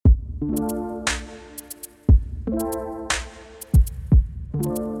Everyone,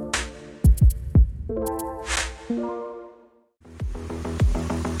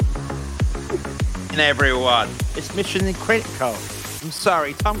 it's Mission Critical. I'm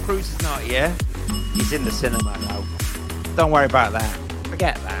sorry, Tom Cruise is not here. He's in the cinema now. Don't worry about that.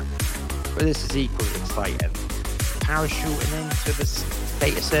 Forget that. But this is equally exciting. Parachuting into the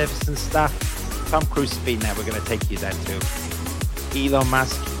data service and stuff. Tom Cruise has been there. We're going to take you there too. Elon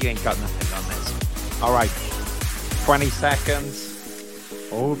Musk, you ain't got nothing on this. All right, 20 seconds.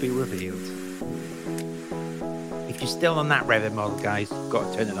 All will be revealed. If you're still on that Revit model, guys, you've got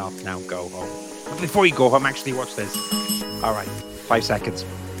to turn it off now and go home. But before you go home, actually watch this. All right, 5 seconds.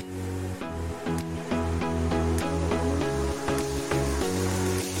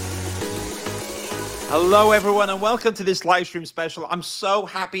 Hello, everyone, and welcome to this live stream special. I'm so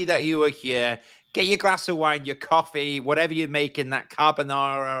happy that you are here. Get your glass of wine, your coffee, whatever you're making, that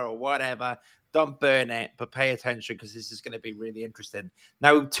carbonara or whatever. Don't burn it, but pay attention because this is going to be really interesting.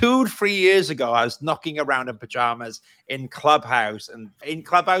 Now, 2-3 years ago, I was knocking around in pajamas in Clubhouse. And in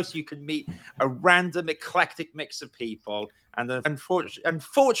Clubhouse, you can meet a random, eclectic mix of people. And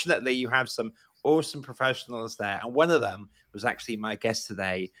unfortunately, you have some awesome professionals there. And one of them was actually my guest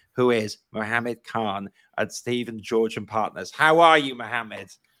today, who is Mohammed Khan at Stephen George and Partners. How are you, Mohammed?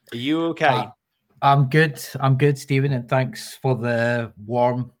 Are you okay? I'm good, Stephen, and thanks for the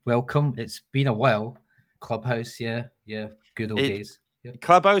warm welcome. It's been a while. Clubhouse, yeah, good old days. Yep.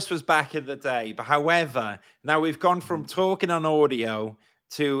 Clubhouse was back in the day, but however, now we've gone from talking on audio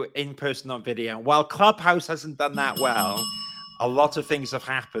to in-person on video. While Clubhouse hasn't done that well, a lot of things have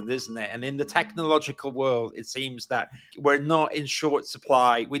happened, isn't it? And in the technological world, it seems that we're not in short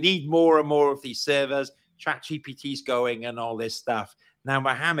supply. We need more and more of these servers, ChatGPT's going and all this stuff. Now,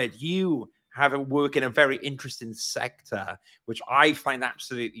 Mohammed, you have a work in a very interesting sector, which I find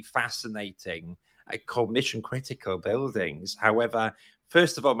absolutely fascinating, called mission critical buildings. However,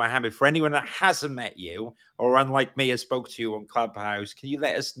 first of all, Mohammed, for anyone that hasn't met you, or unlike me, has spoke to you on Clubhouse, can you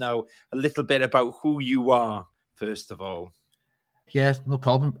let us know a little bit about who you are, first of all? Yes, no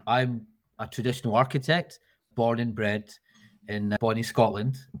problem. I'm a traditional architect, born and bred in Bonnie,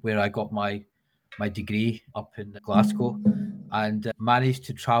 Scotland, where I got my degree up in Glasgow, and managed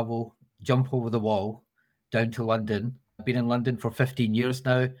to travel, jump over the wall down to London. I've been in London for 15 years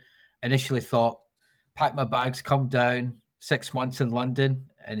now. Initially thought, pack my bags, come down, 6 months in London,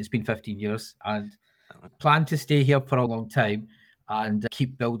 and it's been 15 years. And plan to stay here for a long time and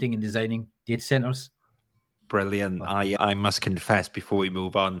keep building and designing data centers. Brilliant. I must confess, before we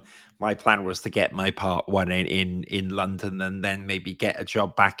move on, my plan was to get my part one in London and then maybe get a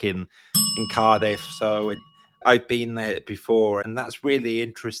job back in Cardiff. So I've been there before, and that's really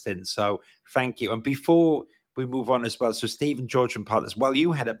interesting. So thank you. And before we move on as well, so Stephen George and Partners, well,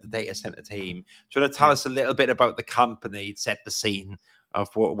 you head up the data center team. Do you want to tell us a little bit about the company, set the scene of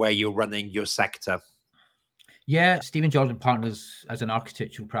where you're running your sector? Yeah, Stephen George and Partners, as an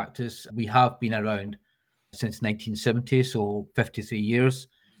architectural practice, we have been around since 1970, so 53 years.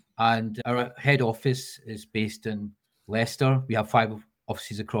 And our head office is based in Leicester. We have 5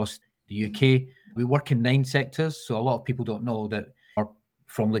 offices across the UK. We work in 9 sectors, so a lot of people don't know that are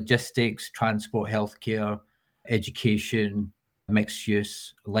from logistics, transport, healthcare, education, mixed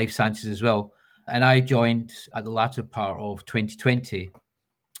use, life sciences as well. And I joined at the latter part of 2020,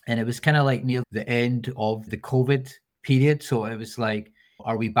 and it was kind of like near the end of the COVID period. So it was like,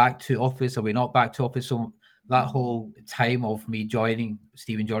 are we back to office? Are we not back to office? So that whole time of me joining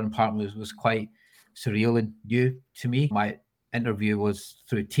Stephen George and Partners was quite surreal and new to me. My interview was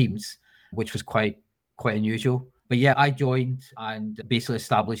through Teams, which was quite unusual. But yeah, I joined and basically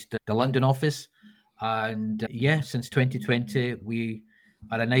established the London office. And since 2020, we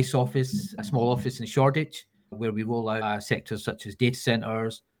are a nice office, a small office in Shoreditch, where we roll out sectors such as data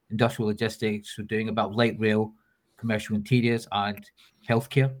centers, industrial logistics. We're doing about light rail, commercial interiors, and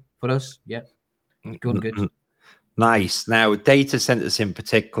healthcare for us. Yeah, going good. Nice. Now, data centers in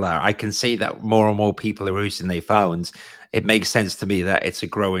particular, I can see that more and more people are using their phones. It makes sense to me that it's a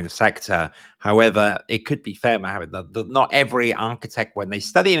growing sector. However, it could be fair, Mohammed, that not every architect, when they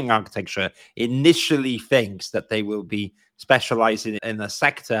study in architecture, initially thinks that they will be specializing in a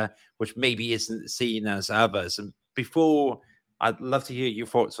sector which maybe isn't seen as others. And before, I'd love to hear your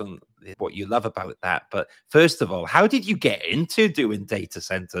thoughts on what you love about that. But first of all, how did you get into doing data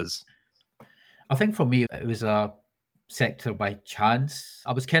centers? I think for me, it was a sector by chance.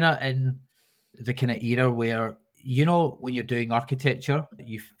 I was kind of in the kind of era where, you know, when you're doing architecture,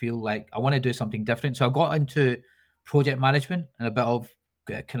 you feel like I want to do something different. So I got into project management and a bit of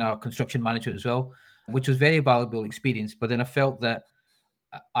kind of construction management as well, which was very valuable experience. But then I felt that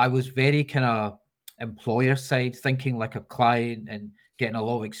I was very kind of employer side, thinking like a client and getting a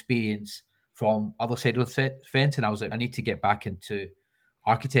lot of experience from other side of the fence. And I was like, I need to get back into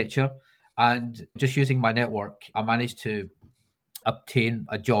architecture. And just using my network, I managed to obtain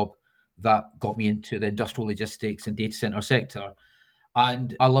a job that got me into the industrial logistics and data center sector.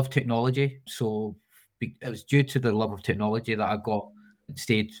 And I love technology. So it was due to the love of technology that I got and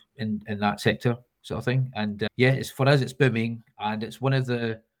stayed in that sector, sort of thing. And yeah, it's for us, it's booming. And it's one of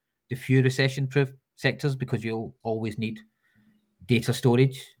the few recession proof sectors because you'll always need data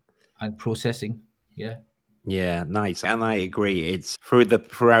storage and processing. Yeah. Yeah, nice. And I agree. It's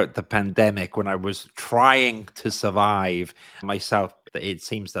throughout the pandemic when I was trying to survive myself, it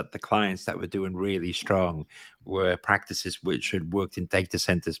seems that the clients that were doing really strong were practices which had worked in data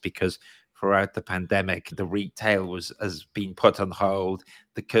centers because throughout the pandemic, the retail has been put on hold.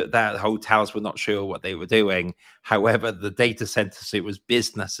 That hotels were not sure what they were doing. However, the data centers, it was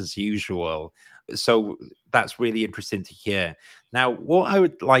business as usual. So that's really interesting to hear. Now, what I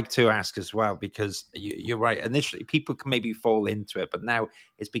would like to ask as well, because you're right, initially people can maybe fall into it, but now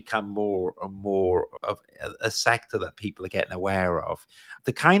it's become more and more of a sector that people are getting aware of.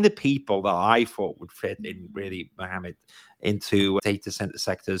 The kind of people that I thought would fit in really, Mohammed, into data center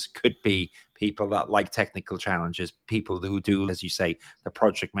sectors could be people that like technical challenges, people who do, as you say, the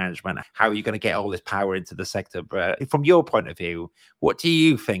project management. How are you going to get all this power into the sector? But from your point of view, what do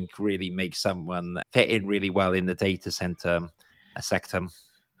you think really makes someone fit in really well in the data center sector?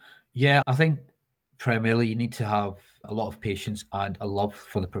 Yeah, I think primarily you need to have a lot of patience and a love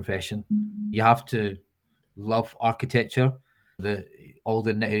for the profession. You have to love architecture, the all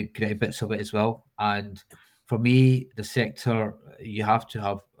the nitty gritty bits of it as well. And for me, the sector, you have to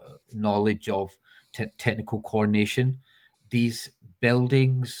have knowledge of technical coordination. These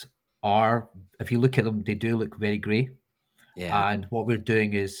buildings are, if you look at them, they do look very grey. Yeah. And what we're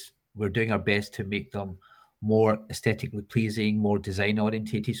doing is we're doing our best to make them more aesthetically pleasing, more design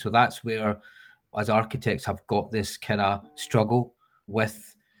orientated. So that's where, as architects, have got this kind of struggle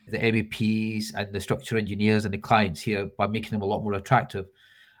with the MEPs and the structural engineers and the clients here by making them a lot more attractive.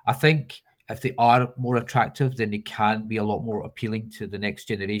 I think if they are more attractive, then they can be a lot more appealing to the next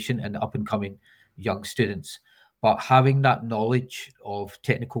generation and the up and coming young students. But having that knowledge of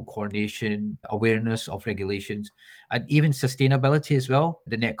technical coordination, awareness of regulations, and even sustainability as well,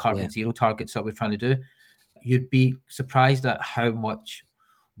 the net carbon Yeah. zero targets that we're trying to do, you'd be surprised at how much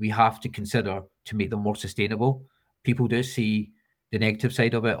we have to consider to make them more sustainable. People do see the negative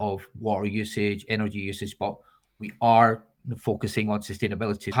side of it, of water usage, energy usage, but we are focusing on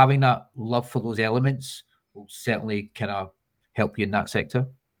sustainability. Having that love for those elements will certainly kind of help you in that sector.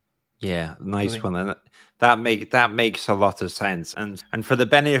 Yeah, nice one. And that makes a lot of sense. And for the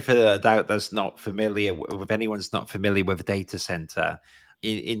benefit of the doubt that's not familiar with anyone's not familiar with a data center,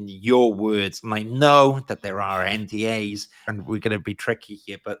 in your words, and I know that there are NDAs and we're going to be tricky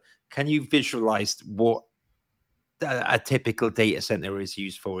here, but can you visualize what a typical data center is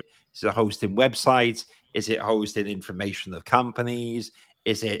used for? Is it hosting websites? Is it hosting information of companies?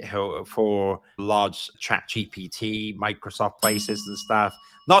 Is it for large chat GPT, Microsoft places and stuff?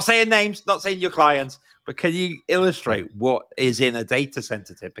 Not saying names, not saying your clients, but can you illustrate what is in a data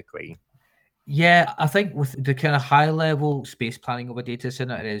center typically? Yeah, I think with the kind of high level space planning of a data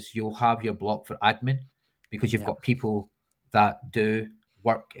center is you'll have your block for admin because you've Yeah. got people that do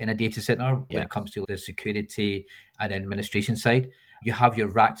work in a data center when Yeah. it comes to the security and administration side. You have your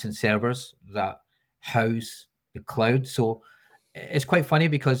racks and servers that house the cloud. So it's quite funny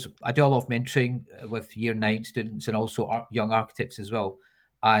because I do a lot of mentoring with year 9 students and also young architects as well.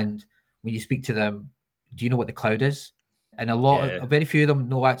 And when you speak to them, do you know what the cloud is? And Yeah. very few of them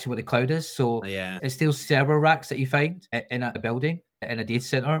know actually what the cloud is. So Yeah. it's still server racks that you find in a building, in a data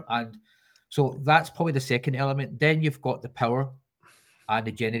center. And so that's probably the second element. Then you've got the power and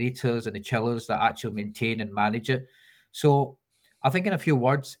the generators and the chillers that actually maintain and manage it. So I think in a few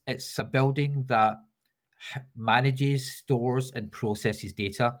words, it's a building that manages, stores, and processes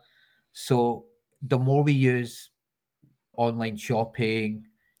data. So the more we use online shopping,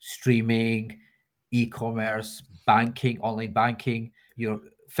 streaming, e-commerce, banking, online banking, your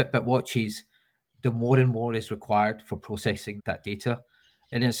Fitbit watches, the more and more is required for processing that data.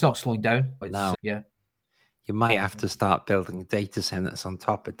 And it's not slowing down. No. Yeah. You might have to start building data centers on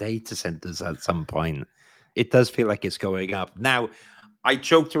top of data centers at some point. It does feel like it's going up. Now, I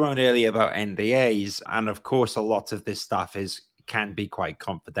joked around earlier about NDAs, and of course, a lot of this stuff can be quite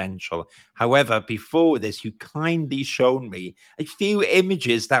confidential. However, before this, you kindly shown me a few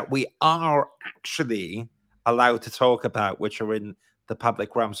images that we are actually allowed to talk about, which are in the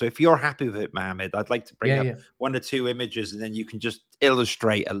public realm. So if you're happy with it, Mohammed, I'd like to bring up Yeah. one or two images, and then you can just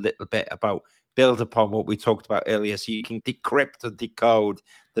illustrate a little bit about, build upon what we talked about earlier, so you can decrypt and decode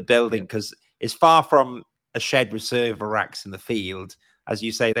the building, because it's far from a shed with server racks in the field. As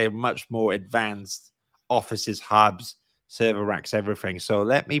you say, they're much more advanced offices, hubs, server racks, everything. So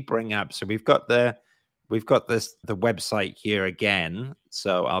let me bring up, so we've got the website here again.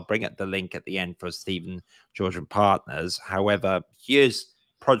 So I'll bring up the link at the end for Stephen George and Partners. However, here's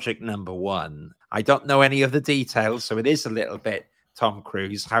project number 1. I don't know any of the details, so it is a little bit Tom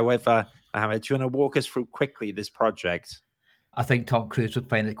Cruise. However, Mohammed, do you want to walk us through quickly this project? I think Tom Cruise would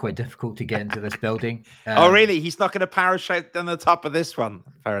find it quite difficult to get into this building. Oh, really? He's not going to parachute on the top of this one?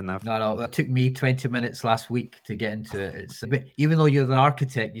 Fair enough. No. It took me 20 minutes last week to get into it. It's a bit, even though you're an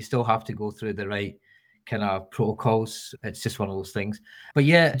architect, you still have to go through the right kind of protocols. It's just one of those things. But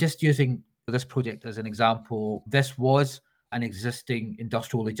yeah, just using this project as an example, this was an existing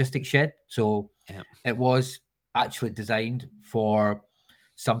industrial logistics shed. So it was actually designed for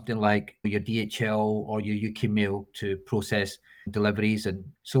something like your DHL or your UK Mail to process deliveries. And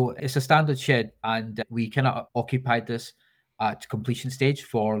so it's a standard shed, and we kind of occupied this at completion stage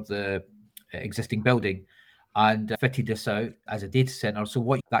for the existing building and fitted this out as a data center. So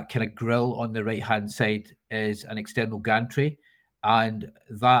what that kind of grill on the right hand side is an external gantry, and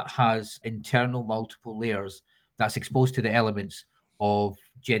that has internal multiple layers that's exposed to the elements of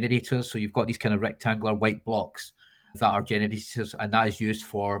generators. So you've got these kind of rectangular white blocks that are generators, and that is used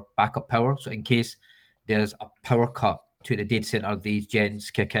for backup power. So in case there's a power cut to the data center, these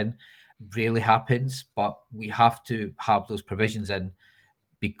gens kick in. Rarely happens, but we have to have those provisions in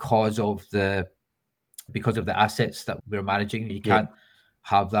because of the assets that we're managing. You can't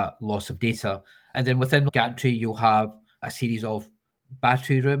have that loss of data. And then within the gantry, you'll have a series of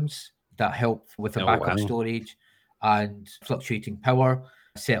battery rooms that help with the backup storage and fluctuating power,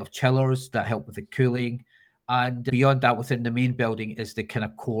 a set of chillers that help with the cooling. And beyond that, within the main building is the kind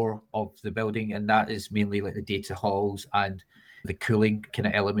of core of the building, and that is mainly like the data halls and the cooling kind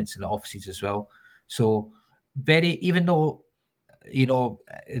of elements in the offices as well. So even though, you know,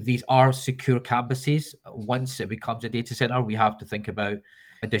 these are secure campuses, once it becomes a data center, we have to think about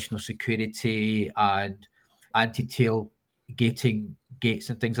additional security and anti-tail gating gates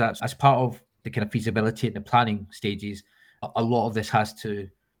and things like that. As part of the kind of feasibility and the planning stages, a lot of this has to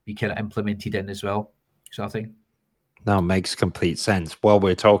be kind of implemented in as well. So I think that makes complete sense. While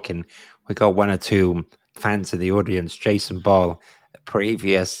we're talking, we got one or two fans in the audience. Jason Ball,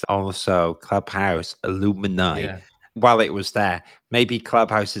 previous also Clubhouse alumni. While it was there, maybe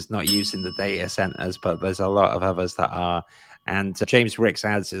Clubhouse is not using the data centers, but there's a lot of others that are. And James Ricks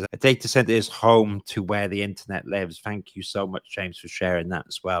adds, a data center is home to where the internet lives. Thank you so much, James, for sharing that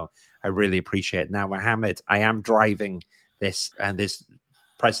as well. I really appreciate it. Now, Mohammed, I am driving this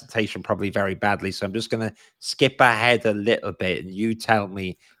presentation probably very badly, so I'm just going to skip ahead a little bit, and you tell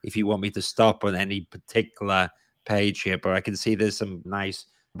me if you want me to stop on any particular page here. But I can see there's some nice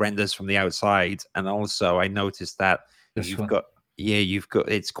renders from the outside, and also I noticed that you've got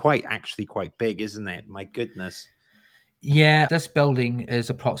it's actually quite big, isn't it? My goodness. Yeah, this building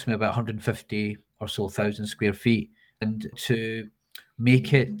is approximately about 150 or so thousand square feet, and to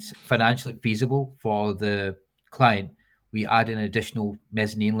make it financially feasible for the client, we add an additional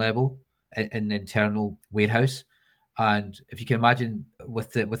mezzanine level in the internal warehouse. And if you can imagine,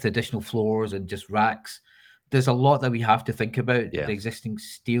 with the additional floors and just racks, there's a lot that we have to think about. The existing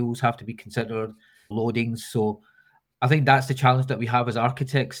steels have to be considered, loadings. So I think that's the challenge that we have as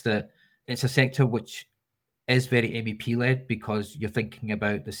architects, that it's a sector which is very MEP led, because you're thinking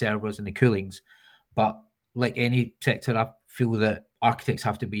about the servers and the coolings. But like any sector, I feel that architects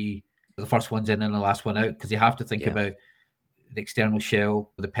have to be the first ones in and the last one out, because they have to think about the external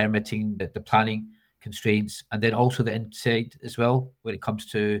shell, the permitting, the planning constraints, and then also the inside as well when it comes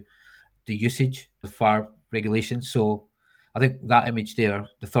to the usage of fire regulations. So I think that image there,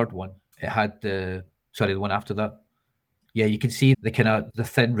 the third one, it had the one after that. Yeah, you can see the kind of the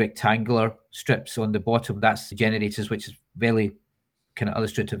thin rectangular strips on the bottom. That's the generators, which is very kind of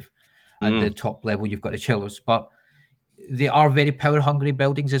illustrative. And the top level, you've got the chillers. But they are very power hungry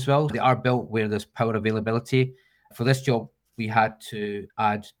buildings as well. They are built where there's power availability. For this job, we had to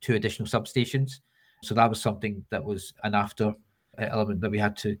add 2 additional substations. So that was something that was an after element that we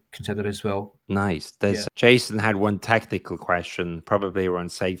had to consider as well. Nice. Jason had one technical question, probably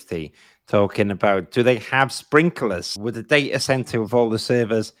around safety, talking about, do they have sprinklers? Would the data center with all the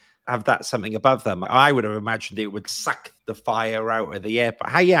servers have that something above them? I would have imagined it would suck the fire out of the air. But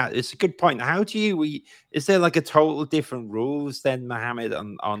it's a good point. How do you, is there like a total different rules then, Mohammed,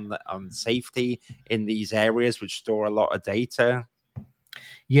 on safety in these areas which store a lot of data?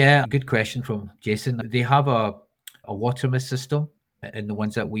 Yeah, good question from Jason. They have a water mist system in the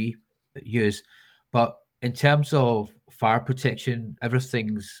ones that we use, but in terms of fire protection,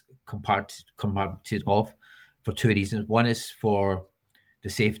 everything's compartmented off for two reasons. One is for the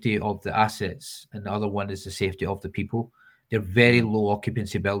safety of the assets, and the other one is the safety of the people. They're very low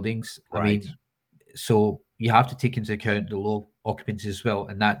occupancy buildings. I Right. mean, so you have to take into account the low occupancy as well,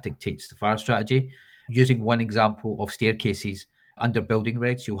 and that dictates the fire strategy. Using one example of staircases, under building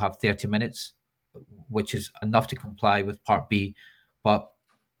regs, you'll have 30 minutes, which is enough to comply with Part B. But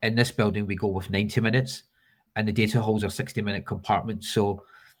in this building, we go with 90 minutes, and the data halls are 60-minute compartments. So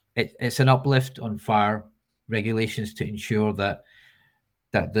it's an uplift on fire regulations to ensure that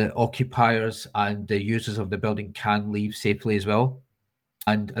the occupiers and the users of the building can leave safely as well,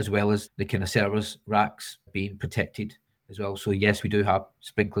 and as well as the kind of servers racks being protected as well. So yes, we do have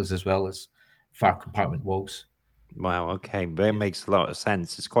sprinklers as well as fire compartment walls. Wow. Okay. That makes a lot of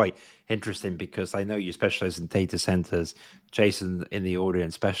sense. It's quite interesting because I know you specialize in data centers. Jason in the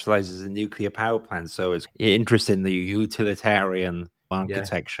audience specializes in nuclear power plants. So it's interesting the utilitarian Yeah,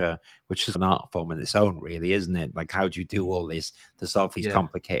 architecture, which is an art form in its own, really, isn't it? Like, how do you do all this to solve these yeah,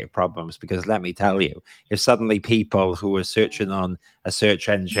 complicated problems? Because let me tell you, if suddenly people who are searching on a search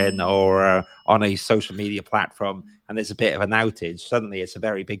engine or on a social media platform and there's a bit of an outage, suddenly it's a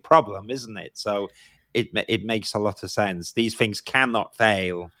very big problem, isn't it? So it makes a lot of sense. These things cannot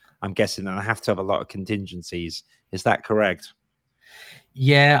fail, I'm guessing, and I have to have a lot of contingencies. Is that correct?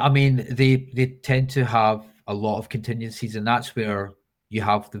 yeah. I mean, they tend to have a lot of contingencies, and that's where you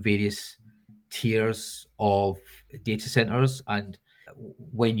have the various tiers of data centers. And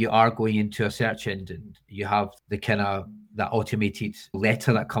when you are going into a search engine, you have the kind of that automated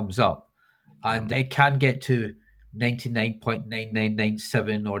letter that comes up, Yeah. and it can get to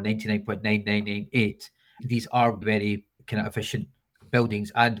 99.9997 or 99.9998. These are very kind of efficient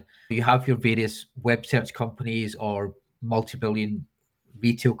buildings, and you have your various web search companies or multi-billion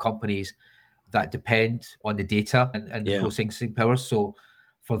retail companies that depend on the data and the Yeah. processing power. So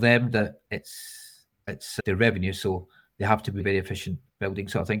for them, that it's the revenue. So they have to be very efficient building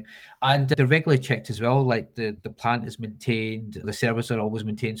sort of thing. And they're regularly checked as well. Like the plant is maintained, the servers are always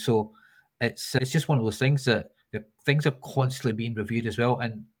maintained. So it's just one of those things that the things are constantly being reviewed as well.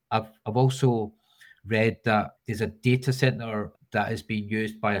 And I've also read that there's a data center that is being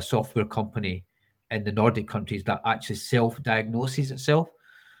used by a software company in the Nordic countries that actually self-diagnoses itself.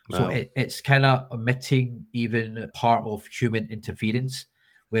 So Wow. it's kind of omitting even part of human interference,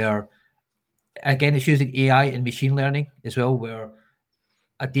 where again it's using AI and machine learning as well, where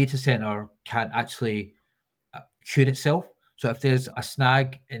a data center can actually cure itself. So if there's a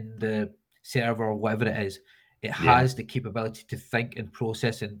snag in the server or whatever it is, it Yeah. has the capability to think and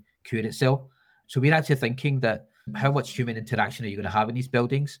process and cure itself. So we're actually thinking that how much human interaction are you going to have in these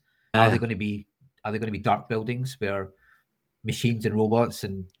buildings? Are they Yeah. going to be dark buildings where machines and robots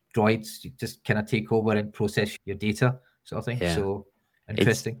and droids just kind of take over and process your data sort of thing? Yeah. So It's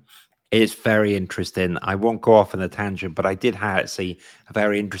interesting. it's very interesting. I won't go off on a tangent, but I did see a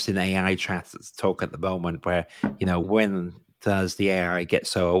very interesting AI chat talk at the moment where, when does the AI get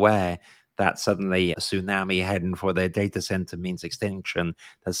so aware that suddenly a tsunami heading for their data center means extinction,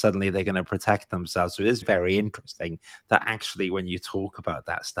 that suddenly they're going to protect themselves. So it is very interesting that actually when you talk about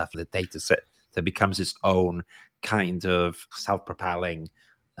that stuff, the data set that becomes its own kind of self-propelling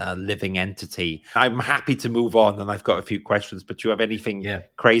living entity. I'm happy to move on, and I've got a few questions. But do you have anything Yeah.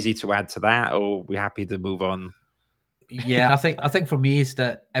 crazy to add to that, or are we happy to move on? Yeah, I think for me is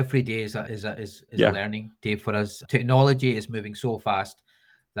that every day is a Yeah, learning day for us. Technology is moving so fast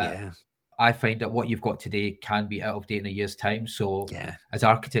that yeah, I find that what you've got today can be out of date in a year's time. So yeah. as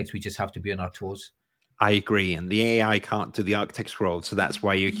architects, we just have to be on our toes. I agree, and the AI can't do the architect's role, so that's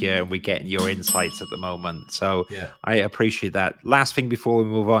why you're here and we're getting your insights at the moment. So Yeah. I appreciate that. Last thing before we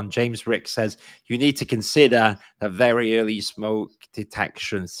move on, James Rick says you need to consider a very early smoke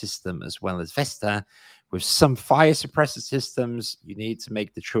detection system as well as Vista. With some fire suppressor systems, you need to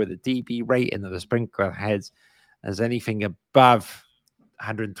make sure the dB rating of the sprinkler heads as anything above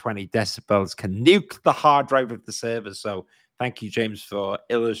 120 decibels can nuke the hard drive of the server. So thank you, James, for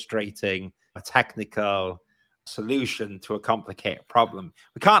illustrating a technical solution to a complicated problem.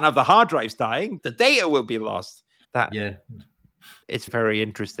 We can't have the hard drives dying. The data will be lost. That Yeah. It's very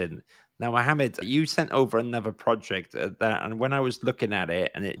interesting. Now, Mohammed, you sent over another project that, and when I was looking at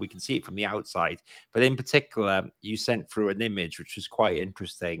it, and we can see it from the outside, but in particular, you sent through an image which was quite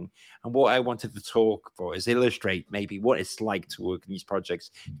interesting. And what I wanted to talk for is illustrate maybe what it's like to work in these projects.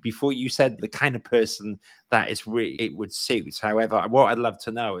 Before you said the kind of person that it would suit. However, what I'd love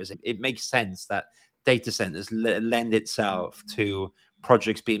to know is it makes sense that data centers lend itself to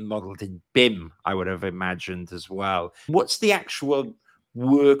projects being modeled in BIM, I would have imagined as well. What's the actual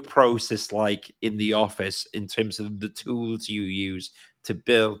work process like in the office in terms of the tools you use to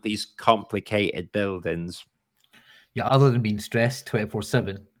build these complicated buildings? Yeah, other than being stressed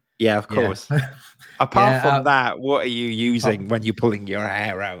 24/7. Yeah, of Yeah. course. Apart Yeah. from that, what are you using when you're pulling your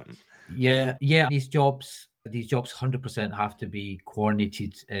hair out? Yeah. These jobs 100% have to be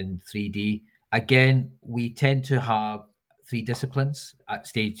coordinated in 3D. Again, we tend to have three disciplines at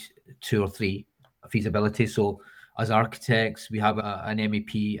stage 2 or 3 feasibility. So as architects, we have an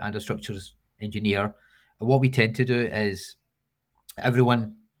MEP and a structures engineer. And what we tend to do is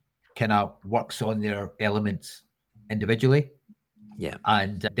everyone kind of works on their elements individually. Yeah.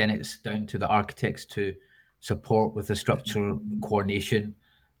 And then it's down to the architects to support with the structure coordination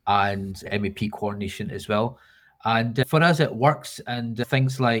and MEP coordination as well. And for us, it works. And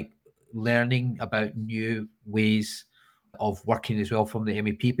things like learning about new ways of working as well from the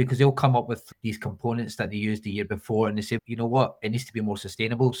MEP, because they'll come up with these components that they used the year before and they say, you know what, it needs to be more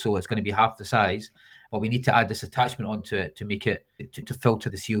sustainable. So it's going to be half the size, but we need to add this attachment onto it to make it to filter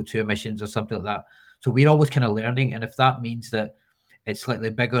the CO2 emissions or something like that. So we're always kind of learning. And if that means that it's slightly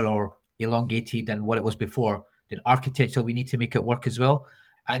bigger or elongated than what it was before, then architecture, we need to make it work as well.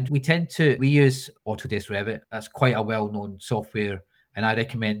 And we use Autodesk Revit. That's quite a well-known software. And I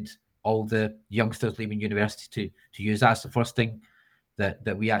recommend all the youngsters leaving university to use that. That's the first thing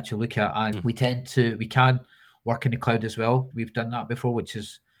that we actually look at. And we can work in the cloud as well. We've done that before, which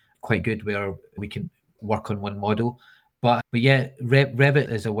is quite good, where we can work on one model. But yeah,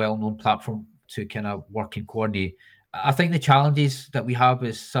 Revit is a well-known platform to kind of work and coordinate. I think the challenges that we have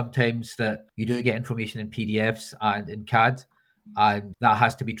is sometimes that you do get information in PDFs and in CAD, and that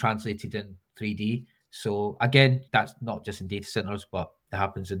has to be translated in 3D. So again, that's not just in data centers, but it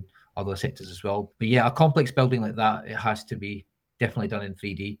happens in other sectors as well. But yeah, a complex building like that, it has to be definitely done in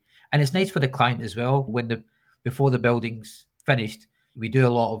 3D. And it's nice for the client as well. Before the building's finished, we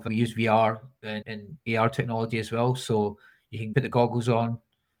use VR and AR technology as well. So you can put the goggles on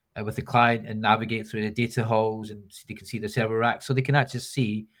with the client and navigate through the data halls, and they can see the server rack, so they can actually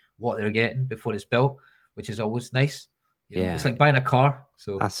see what they're getting before it's built, which is always nice. It's like buying a car.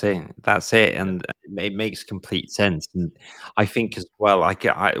 So that's it, and it makes complete sense. And I think as well,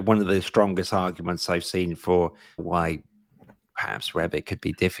 one of the strongest arguments I've seen for why perhaps Revit could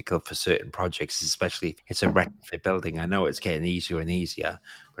be difficult for certain projects, especially if it's a retrofit building. I know it's getting easier and easier,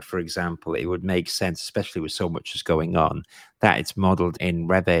 but for example, it would make sense, especially with so much is going on, that it's modeled in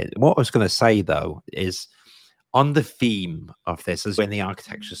Revit. What I was going to say though is, on the theme of this, as in the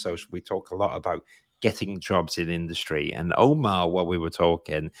architecture social, we talk a lot about getting jobs in industry. And Omar, while we were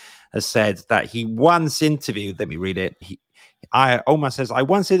talking, has said that he once interviewed, let me read it. Omar says, I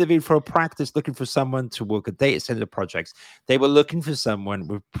once interviewed for a practice looking for someone to work at data center projects. They were looking for someone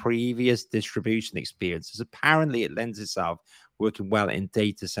with previous distribution experiences. Apparently, it lends itself working well in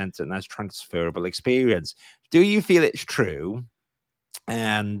data center and has transferable experience. Do you feel it's true?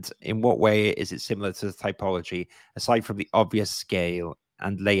 And in what way is it similar to the typology, aside from the obvious scale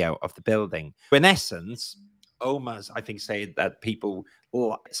and layout of the building? In essence, Omar's, I think, saying that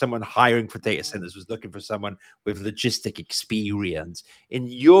someone hiring for data centers was looking for someone with logistic experience. In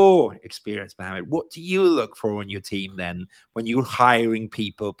your experience, Mohammed, what do you look for on your team then when you're hiring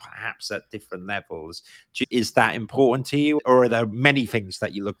people, perhaps at different levels? Is that important to you, or are there many things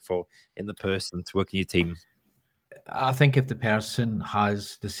that you look for in the person to work in your team? I think if the person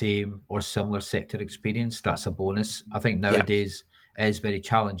has the same or similar sector experience, that's a bonus. I think nowadays it is very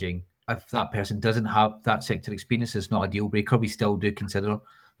challenging. If that person doesn't have that sector experience, it's not a deal breaker. We still do consider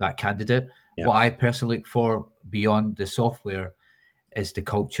that candidate. What I personally look for beyond the software is the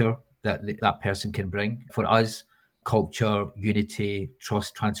culture that that person can bring. For us, culture, unity,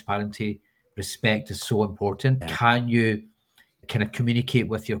 trust, transparency, respect is so important. Can you kind of communicate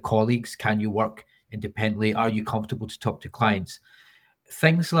with your colleagues? Can you work independently? Are you comfortable to talk to clients?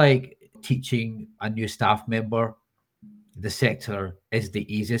 Things like teaching a new staff member the sector is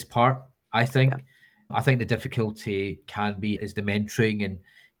the easiest part, I think. I think the difficulty is the mentoring and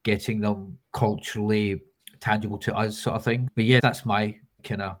getting them culturally tangible to us, sort of thing. But yeah, that's my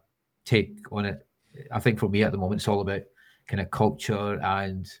kind of take on it. I think for me at the moment, it's all about kind of culture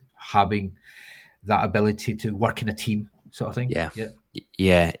and having that ability to work in a team, sort of thing.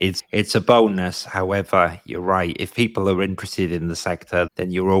 Yeah, it's a bonus. However, you're right. If people are interested in the sector,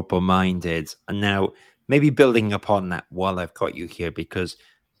 then you're open-minded. And now, maybe building upon that while I've got you here, because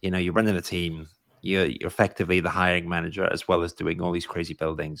you're running a team, you're effectively the hiring manager as well as doing all these crazy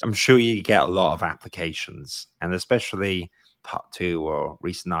buildings. I'm sure you get a lot of applications, and especially Part 2 or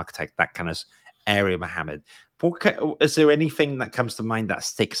recent architect, that kind of area, Mohammed. Is there anything that comes to mind that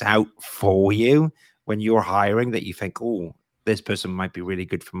sticks out for you when you're hiring that you think, oh, this person might be really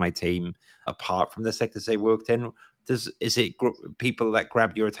good for my team, apart from the sectors they worked in? Is it people that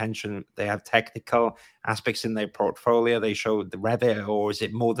grab your attention? They have technical aspects in their portfolio. They show the Revit, or is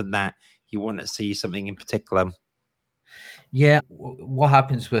it more than that? You want to see something in particular? Yeah, what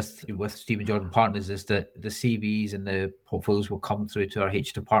happens with Stephen Jordan Partners is that the CVs and the portfolios will come through to our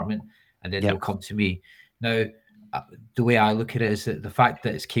H department, and then they'll come to me. Now, the way I look at it is that the fact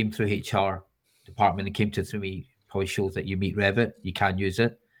that it's came through HR department and came through me probably shows that you meet Revit, you can use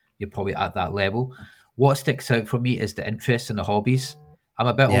it, you're probably at that level. What sticks out for me is the interests and the hobbies. I'm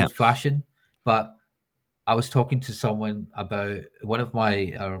a bit old fashioned, but I was talking to someone about one of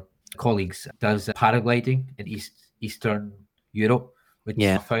my colleagues does paragliding in Eastern Europe, which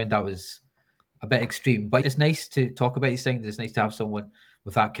I found that was a bit extreme. But it's nice to talk about these things. It's nice to have someone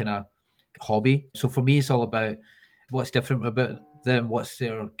with that kind of hobby. So for me, it's all about what's different about them, what's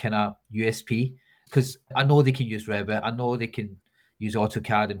their kind of USP. Because I know they can use Revit, I know they can use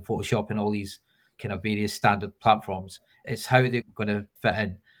AutoCAD and Photoshop and all these kind of various standard platforms. It's how they're going to fit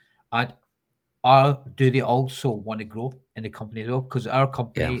in. And do they also want to grow in the company as well? Because our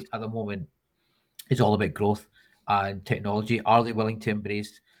company at the moment is all about growth and technology. Are they willing to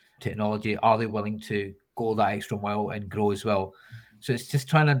embrace technology? Are they willing to go that extra mile and grow as well? So it's just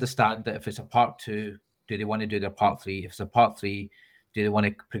trying to understand that if it's a part 2, do they want to do their part 3? If it's a part 3, do they want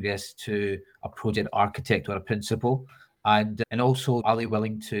to progress to a project architect or a principal? And also, are they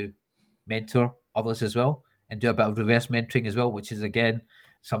willing to mentor others as well and do a bit of reverse mentoring as well, which is, again,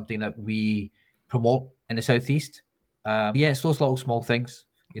 something that we promote in the Southeast. It's those little small things,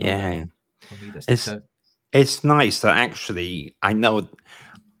 that, for me, that sticks out. It's nice that actually, I know,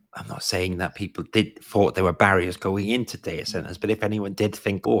 I'm not saying that people thought there were barriers going into data centers, but if anyone did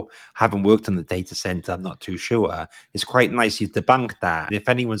think, oh, I haven't worked on the data center, I'm not too sure, it's quite nice you debunk that. If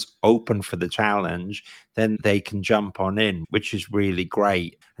anyone's open for the challenge, then they can jump on in, which is really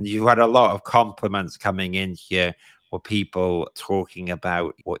great. And you've had a lot of compliments coming in here, or people talking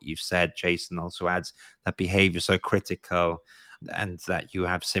about what you've said. Jason also adds that behaviors are critical and that you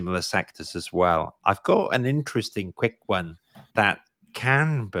have similar sectors as well. I've got an interesting quick one that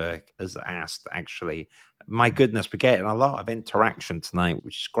Canberg has asked, actually. My goodness, we're getting a lot of interaction tonight,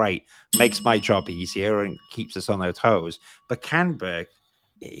 which is great. Makes my job easier and keeps us on our toes. But Canberg,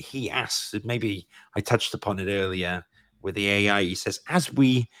 he asks, maybe I touched upon it earlier with the AI. He says, as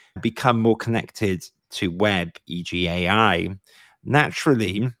we become more connected to web, e.g. AI,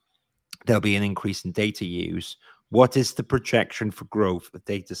 naturally, there'll be an increase in data use. What is the projection for growth of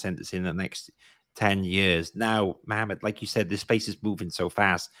data centers in the next 10 years? Now, Mohammed, like you said, this space is moving so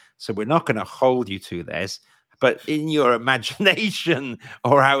fast, so we're not going to hold you to this, but in your imagination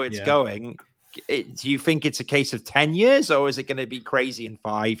or how it's going, do you think it's a case of 10 years, or is it going to be crazy in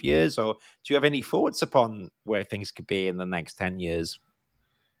 5 years? Or do you have any thoughts upon where things could be in the next 10 years?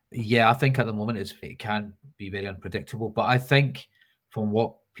 Yeah, I think at the moment it can be very unpredictable, but I think from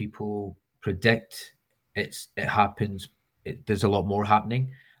what people predict, it happens. There's a lot more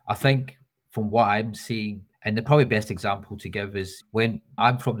happening. I think from what I'm seeing, and the probably best example to give is when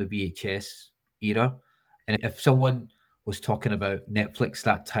I'm from the VHS era, and if someone was talking about Netflix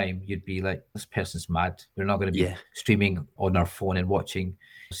that time, you'd be like, this person's mad. We're not going to be streaming on our phone and watching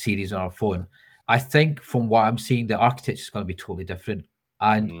series on our phone. I think from what I'm seeing, the architecture is going to be totally different.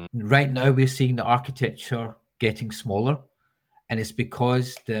 And right now we're seeing the architecture getting smaller. And it's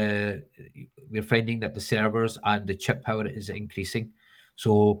because we're finding that the servers and the chip power is increasing.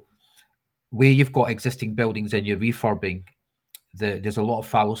 So where you've got existing buildings and you're refurbing, there's a lot of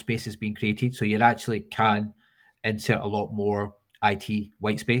fallow spaces being created. So you actually can insert a lot more IT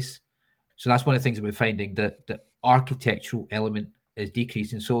white space. So that's one of the things that we're finding, that the architectural element is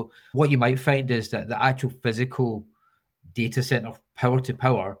decreasing. So what you might find is that the actual physical data center power to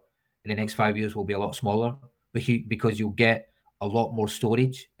power in the next 5 years will be a lot smaller because you'll get a lot more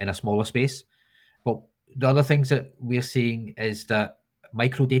storage in a smaller space. But the other things that we're seeing is that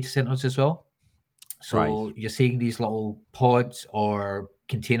micro data centers as well. So you're seeing these little pods or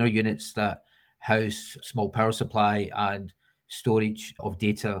container units that house small power supply and storage of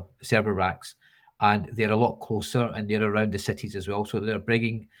data server racks. And they're a lot closer and they're around the cities as well. So they're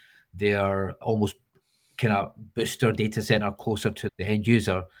bringing their almost kind of booster data center closer to the end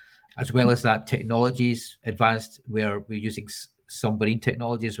user, as well as that technologies advanced where we're using submarine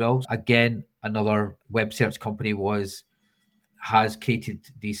technology as well. Again, another web search company has created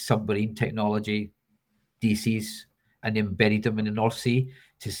these submarine technology DCs and embedded them in the North Sea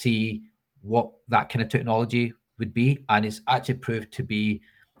to see what that kind of technology would be. And it's actually proved to be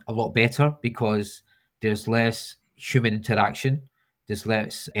a lot better because there's less human interaction, there's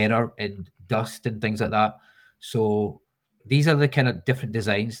less error in dust and things like that. So these are the kind of different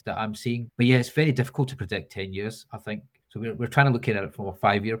designs that I'm seeing. But yeah, it's very difficult to predict 10 years, I think. So we're trying to look at it from a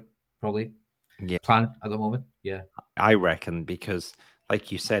 5-year probably plan at the moment. Yeah. I reckon, because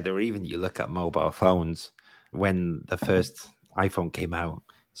like you said, or even you look at mobile phones, when the first iPhone came out,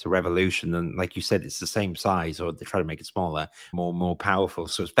 it's a revolution. And like you said, it's the same size, or they try to make it smaller, more powerful.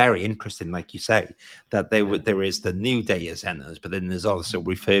 So it's very interesting, like you say, that there is the new data centers, but then there's also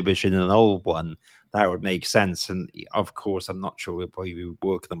refurbishing an old one. That would make sense. And of course, I'm not sure whether you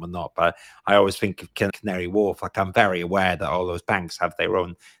work them or not, but I always think of Canary Wharf. Like, I'm very aware that all those banks have their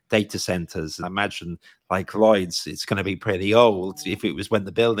own data centers. I imagine, like Lloyd's, it's going to be pretty old if it was when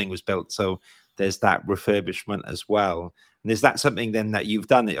the building was built. So there's that refurbishment as well. And is that something then that you've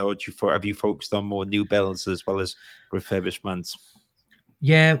done, or have you focused on more new builds as well as refurbishments?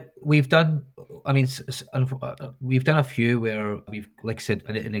 Yeah, we've done. I mean, we've done a few where we've, like I said,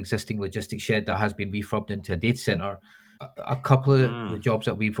 an existing logistics shed that has been refurbed into a data center. A couple of the jobs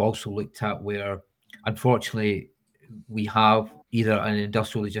that we've also looked at where, unfortunately, we have either an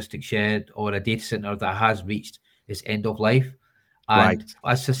industrial logistics shed or a data center that has reached its end of life, and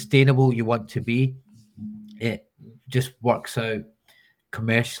as sustainable you want to be, it just works out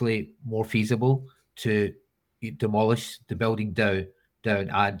commercially more feasible to demolish the building down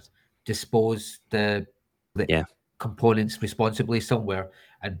and dispose the components responsibly somewhere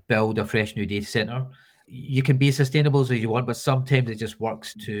and build a fresh new data center. You can be as sustainable as you want, but sometimes it just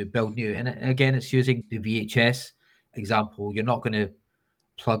works to build new. And again, it's using the VHS example. You're not going to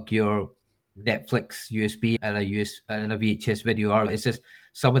plug your Netflix USB and a VHS video. Or it's just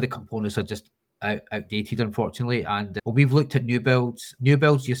some of the components are just outdated, unfortunately. And we've looked at new builds. New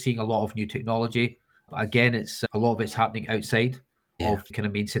builds, you're seeing a lot of new technology. Again, it's a lot of it's happening outside of kind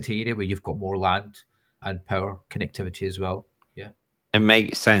of main city area where you've got more land and power connectivity as well. Yeah, it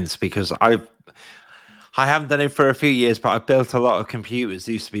makes sense, because I haven't done it for a few years, but I've built a lot of computers.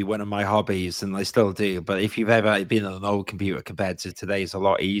 It used to be one of my hobbies, and I still do. But if you've ever been on an old computer compared to today, it's a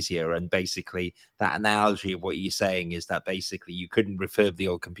lot easier. And basically, that analogy of what you're saying is that basically you couldn't refurb the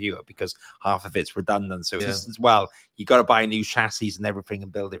old computer because half of it's redundant. So as well, you got to buy new chassis and everything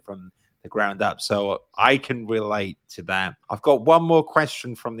and build it from the ground up. So I can relate to that. I've got one more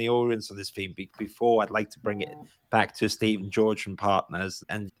question from the audience on this theme before I'd like to bring it back to Stephen George and Partners.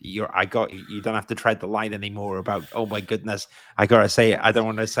 And you don't have to tread the line anymore about, oh my goodness, I gotta say, I don't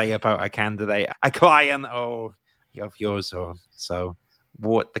want to say about a candidate, a client, or of yours. Or so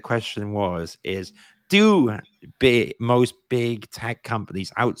what the question was is, do most big tech companies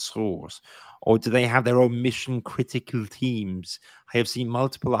outsource, or do they have their own mission critical teams? I have seen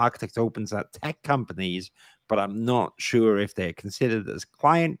multiple architect opens at tech companies, but I'm not sure if they're considered as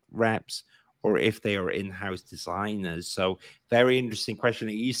client reps or if they are in-house designers. So very interesting question.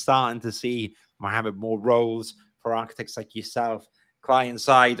 Are you starting to see Mohammed more roles for architects like yourself, client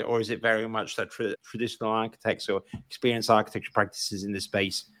side, or is it very much that traditional architects or experienced architecture practices in this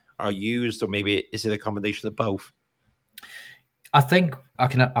space are used, or maybe is it a combination of both? I think I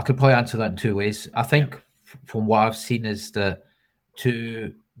could probably answer that in two ways. I think from what I've seen is that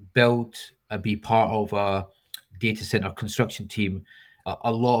to build and be part of a data center construction team,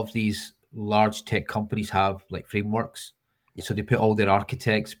 a lot of these large tech companies have like frameworks. So they put all their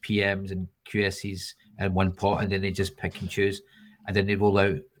architects, PMs, and QSs in one pot, and then they just pick and choose, and then they roll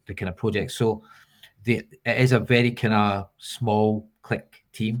out the kind of project. So it is a very kind of small click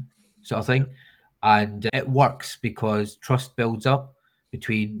team sort of thing. And it works because trust builds up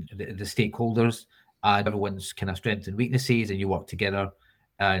between the stakeholders, and everyone's kind of strengths and weaknesses, and you work together,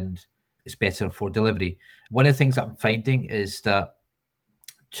 and it's better for delivery. One of the things that I'm finding is that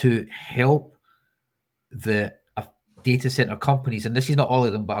to help the data center companies, and this is not all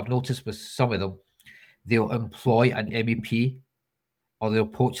of them, but I've noticed with some of them, they'll employ an MEP, or they'll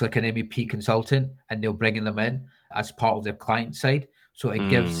poach like an MEP consultant, and they'll bring them in as part of their client side. So it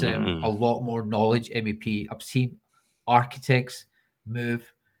gives them a lot more knowledge. MEP, I've seen architects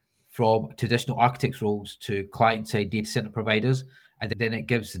move from traditional architects roles to client side data center providers, and then it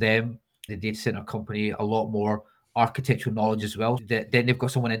gives them, the data center company, a lot more architectural knowledge as well. Then they've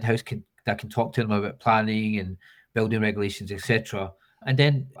got someone in-house that can talk to them about planning and building regulations, etc. And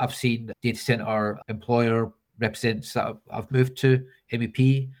then I've seen data center employer representatives that I've moved to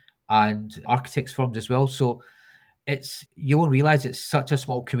MEP and architects firms as well. So you won't realize it's such a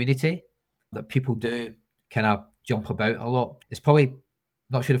small community that people do kind of jump about a lot. It's probably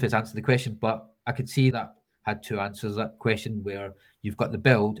not sure if it's answered the question, but I could see that had two answers, that question, where you've got the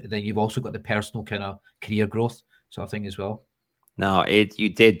build and then you've also got the personal kind of career growth sort of thing as well. No, you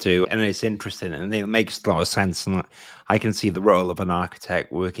did do, and it's interesting, and it makes a lot of sense. And I can see the role of an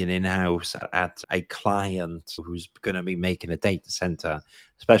architect working in-house at a client who's going to be making a data center,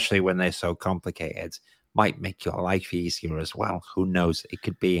 especially when they're so complicated, might make your life easier as well. Who knows? It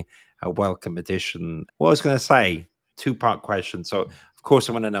could be a welcome addition. What I was going to say, two-part question. So, of course,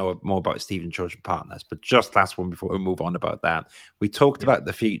 I want to know more about Stephen George and Partners, but just last one before we move on about that. We talked about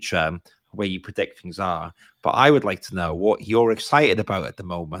the future, where you predict things are, but I would like to know what you're excited about at the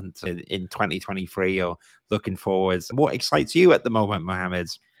moment in 2023 or looking forwards. What excites you at the moment, Mohammed?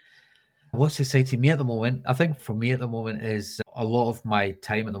 What's exciting me at the moment, I think for me at the moment, is a lot of my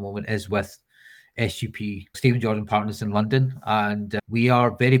time at the moment is with SGP, Stephen George and Partners in London. And we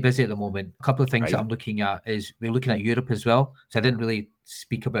are very busy at the moment. A couple of things that I'm looking at is we're looking at Europe as well. So I didn't really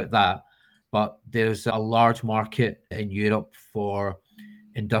speak about that, but there's a large market in Europe for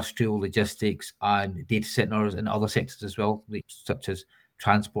industrial logistics and data centers and other sectors as well, such as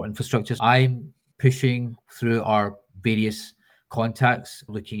transport infrastructures. I'm pushing through our various contacts,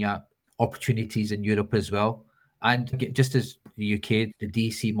 looking at opportunities in Europe as well. And just as the UK, the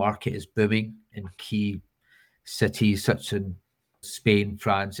DC market is booming in key cities such as Spain,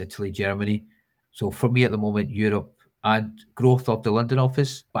 France, Italy, Germany. So for me at the moment, Europe and growth of the London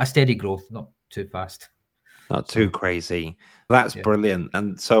office, but a steady growth, not too fast. Not too crazy. That's brilliant.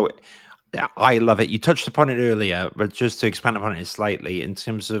 And so I love it. You touched upon it earlier, but just to expand upon it slightly in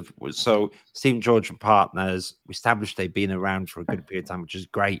terms of, so Stephen George and Partners, we established they've been around for a good period of time, which is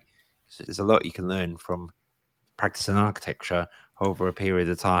great. So there's a lot you can learn from practicing architecture over a period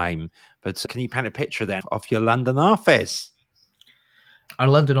of time. But can you paint a picture then of your London office? Our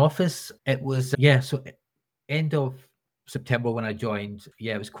London office, it was, so end of September when I joined.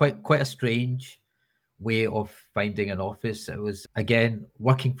 It was quite a strange way of finding an office. It was, again,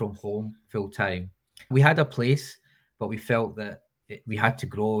 working from home full time. We had a place, but we felt that we had to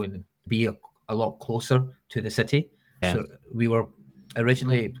grow and be a lot closer to the city. So we were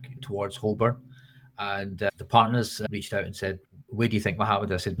originally towards Holborn, and the partners reached out and said, where do you think,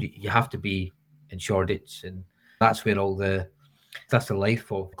 Mohammed? I said, you have to be in Shoreditch, and that's where that's the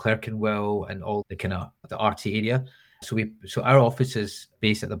life of Clerkenwell and all the kind of the arty area. So our office is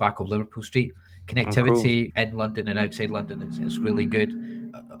based at the back of Liverpool Street. Connectivity in London and outside London is really good.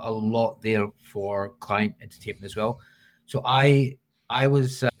 A lot there for client entertainment as well. So I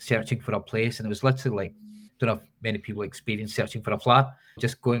was searching for a place, and it was literally like, don't know if many people experience searching for a flat,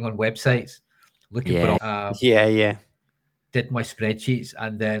 just going on websites, looking for did my spreadsheets,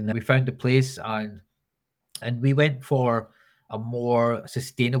 and then we found a place, and we went for a more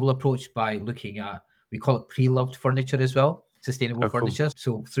sustainable approach by looking at, we call it pre-loved furniture as well, sustainable furniture.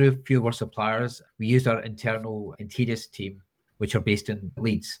 So through a few of our suppliers, we used our internal interiors team, which are based in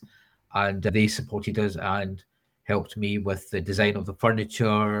Leeds, and they supported us and helped me with the design of the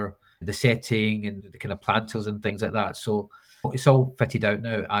furniture, the setting, and the kind of planters and things like that. So it's all fitted out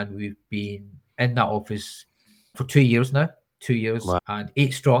now, and we've been in that office for 2 years now, and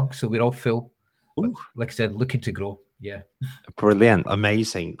 8 strong. So we're all full. But like I said, looking to grow. Yeah. Brilliant.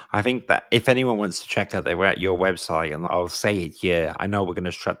 Amazing. I think that if anyone wants to check out, they were at your website, and I'll say it here. I know we're going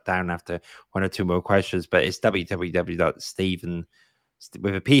to shut down after one or two more questions, but it's www.Stephen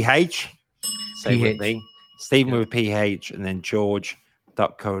with a PH. Say with me. Stephen with a PH, and then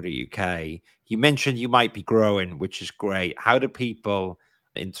George.co.uk. You mentioned you might be growing, which is great. How do people,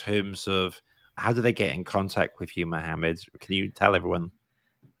 in terms of, how do they get in contact with you, Mohammed? Can you tell everyone?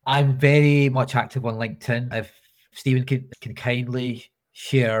 I'm very much active on LinkedIn. If Stephen can kindly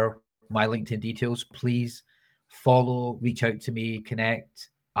share my LinkedIn details, please follow, reach out to me,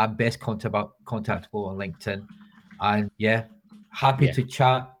 connect. I'm best contactable on LinkedIn. And happy to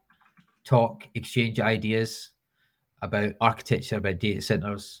chat, talk, exchange ideas about architecture, about data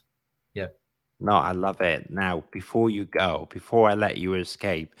centers. Yeah. No, I love it. Now, before you go, before I let you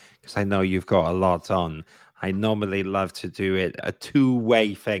escape, because I know you've got a lot on, I normally love to do it a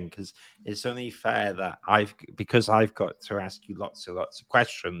two-way thing, because it's only fair that because I've got to ask you lots of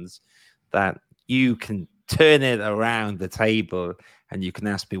questions, that you can turn it around the table and you can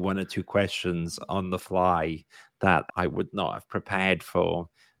ask me one or two questions on the fly that I would not have prepared for.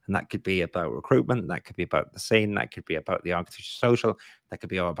 And that could be about recruitment, that could be about the scene, that could be about the architecture social, that could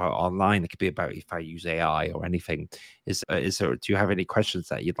be about online, it could be about if I use AI or anything. Is there? Do you have any questions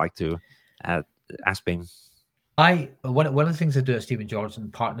that you'd like to ask me? One of the things I do at Stephen George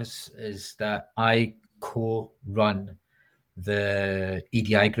and Partners is that I co-run the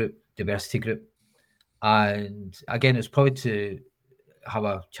EDI group, diversity group, and again, it's probably to have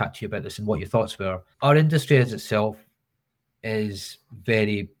a chat to you about this and what your thoughts were. Our industry as itself is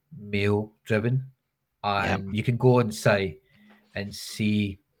very male driven, and you can go on site and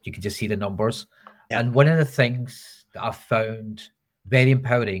you can just see the numbers. And one of the things that I found very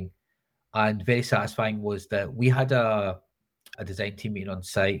empowering and very satisfying was that we had a design team meeting on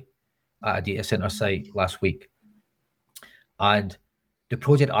site at a data center site last week. And the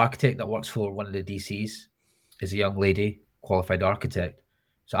project architect that works for one of the DCs is a young lady, qualified architect.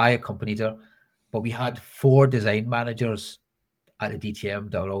 So I accompanied her, but we had 4 design managers at the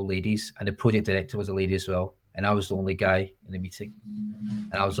DTM that were all ladies, and the project director was a lady as well. And I was the only guy in the meeting.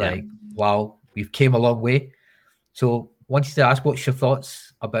 And I was like, wow, we've came a long way. So wanted to ask, what's your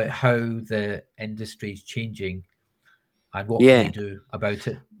thoughts about how the industry is changing and what can we do about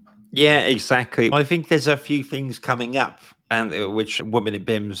it? Yeah, exactly. I think there's a few things coming up, and which women in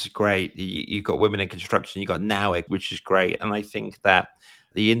BIM's great. You've got women in construction, you've got NOWIC, which is great. And I think that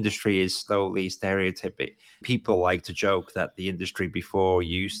the industry is slowly stereotypic. People like to joke that the industry before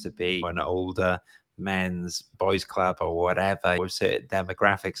used to be an older men's boys club or whatever with certain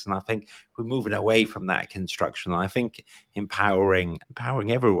demographics, and I think we're moving away from that construction. I think empowering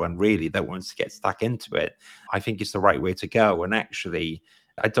everyone really that wants to get stuck into it, I think is the right way to go. And actually,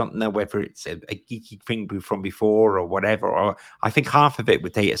 I don't know whether it's a geeky thing from before or whatever, or I think half of it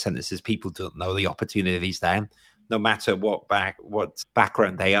with data centers is people don't know the opportunities there, no matter what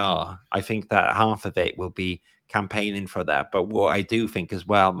background they are. I think that half of it will be campaigning for that. But what I do think as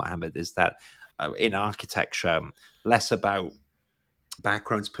well, Mohammed, is that in architecture, less about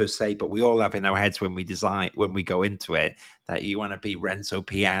backgrounds per se, but we all have in our heads when we go into it, that you want to be Renzo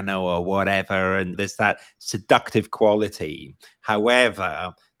Piano or whatever, and there's that seductive quality.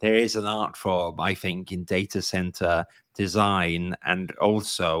 However, there is an art form, I think, in data center design, and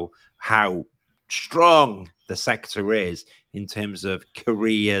also how strong the sector is in terms of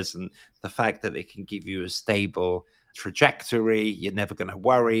careers and the fact that it can give you a stable trajectory. You're never going to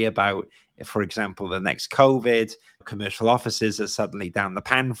worry about, for example, the next COVID. Commercial offices are suddenly down the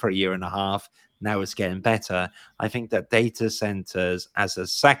pan for a year and a half. Now it's getting better. I think that data centers as a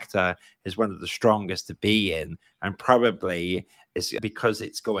sector is one of the strongest to be in, and probably is because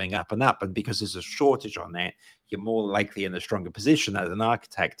it's going up and up, and because there's a shortage on it, you're more likely in a stronger position as an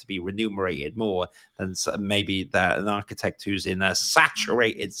architect to be remunerated more than maybe an architect who's in a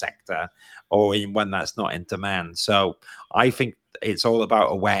saturated sector or in one that's not in demand. So I think it's all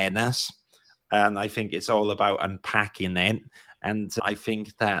about awareness, and I think it's all about unpacking it. And I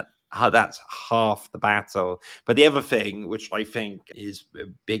think that that's half the battle. But the other thing, which I think is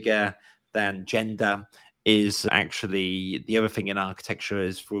bigger than gender, is actually the other thing in architecture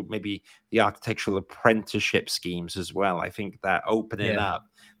is for maybe the architectural apprenticeship schemes as well. I think that opening up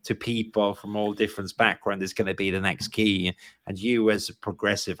to people from all different backgrounds is going to be the next key. And you, as a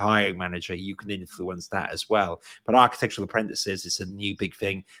progressive hiring manager, you can influence that as well. But architectural apprentices is a new big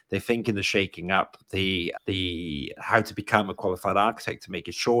thing. They're thinking of shaking up the how to become a qualified architect to make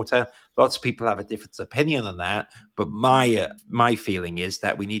it shorter. Lots of people have a different opinion on that. But my feeling is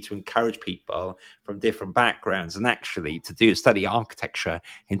that we need to encourage people from different backgrounds. And actually, to study architecture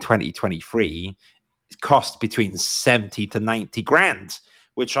in 2023, it costs between 70 to 90 grand.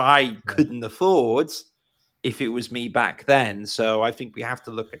 Which I couldn't afford if it was me back then. So I think we have to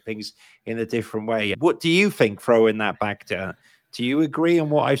look at things in a different way. What do you think, throwing that back to? Do you agree on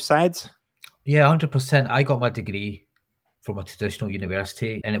what I've said? Yeah, 100%. I got my degree from a traditional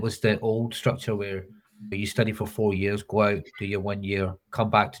university, and it was the old structure where you study for 4 years, go out, do your 1 year, come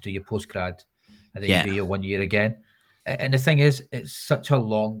back to do your postgrad, and then you do your 1 year again. And the thing is, it's such a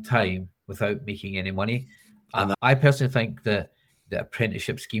long time without making any money. I personally think that the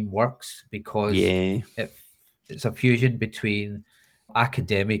apprenticeship scheme works because it's a fusion between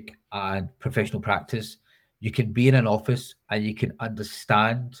academic and professional practice. You can be in an office and you can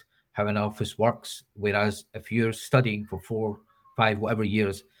understand how an office works. Whereas if you're studying for 4, 5, whatever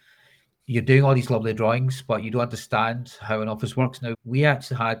years, you're doing all these lovely drawings, but you don't understand how an office works. Now, we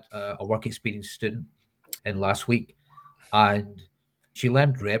actually had a work experience student in last week, and she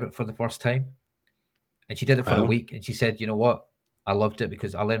learned Revit for the first time. And she did it for a week, and she said, you know what? I loved it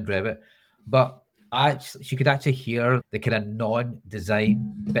because I learned Revit. But she could actually hear the kind of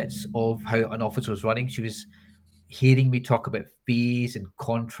non-design bits of how an office was running. She was hearing me talk about fees and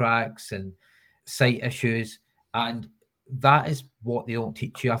contracts and site issues. And that is what they don't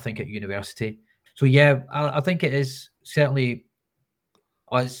teach you, I think, at university. So, yeah, I think it is certainly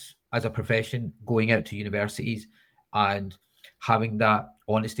us as a profession going out to universities and having that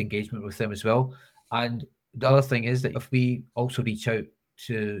honest engagement with them as well. And the other thing is that if we also reach out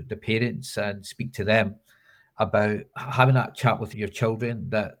to the parents and speak to them about having that chat with your children,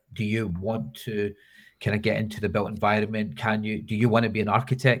 that do you want to kind of get into the built environment? Do you want to be an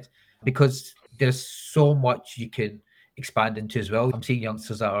architect? Because there's so much you can expand into as well. I'm seeing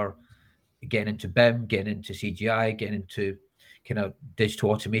youngsters that are getting into BIM, getting into CGI, getting into kind of digital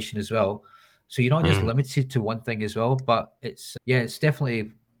automation as well. So you're not just limited to one thing as well, but it's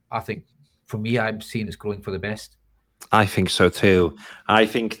definitely, I think for me, I'm seeing it's growing for the best. I think so too. I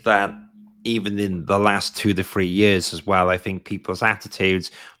think that even in the last 2 to 3 years as well, I think people's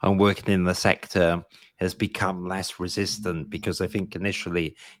attitudes on working in the sector has become less resistant, because I think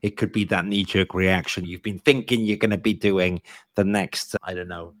initially it could be that knee-jerk reaction. You've been thinking you're going to be doing the next, I don't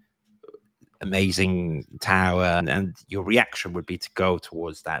know, amazing tower, and your reaction would be to go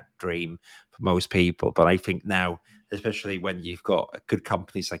towards that dream for most people. But I think now, especially when you've got good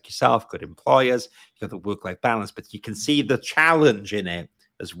companies like yourself, good employers, you've got the work-life balance, but you can see the challenge in it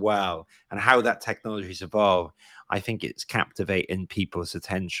as well, and how that technology's evolved. I think it's captivating people's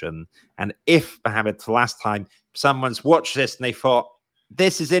attention. And if, Mohammed, the last time someone's watched this and they thought,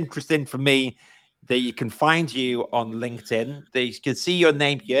 this is interesting for me, that you can find you on LinkedIn. They can see your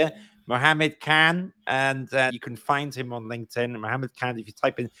name here, Mohammed Khan, and you can find him on LinkedIn. Mohammed Khan, if you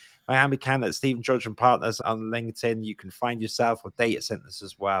type in Mohammed Khan at Stephen George and Partners on LinkedIn, you can find yourself with data centers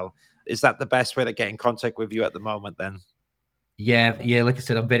as well. Is that the best way to get in contact with you at the moment then? Yeah. Like I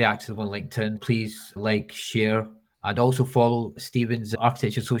said, I'm very active on LinkedIn. Please like, share, and also follow Stephen's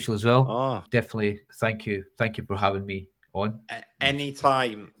Architecture Social as well. Oh, definitely. Thank you for having me on.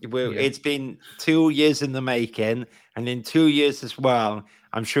 Anytime. It's been 2 years in the making, and in 2 years as well,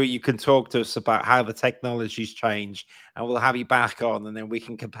 I'm sure you can talk to us about how the technology's changed, and we'll have you back on, and then we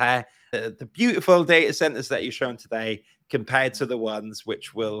can compare the beautiful data centers that you've shown today compared to the ones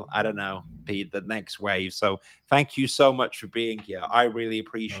which will, I don't know, be the next wave. So thank you so much for being here. I really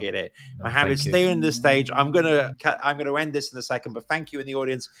appreciate it. Mohammed, stay on the stage. I'm gonna end this in a second, but thank you in the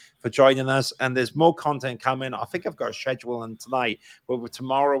audience for joining us. And there's more content coming. I think I've got a schedule on tonight, but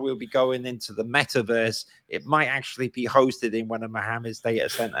tomorrow we'll be going into the metaverse. It might actually be hosted in one of Mohammed's data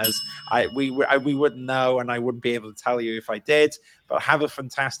centers. We wouldn't know, and I wouldn't be able to tell you if I did. But have a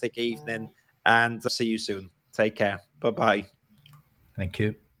fantastic evening, and see you soon. Take care. Bye-bye. Thank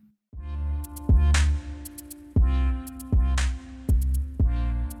you.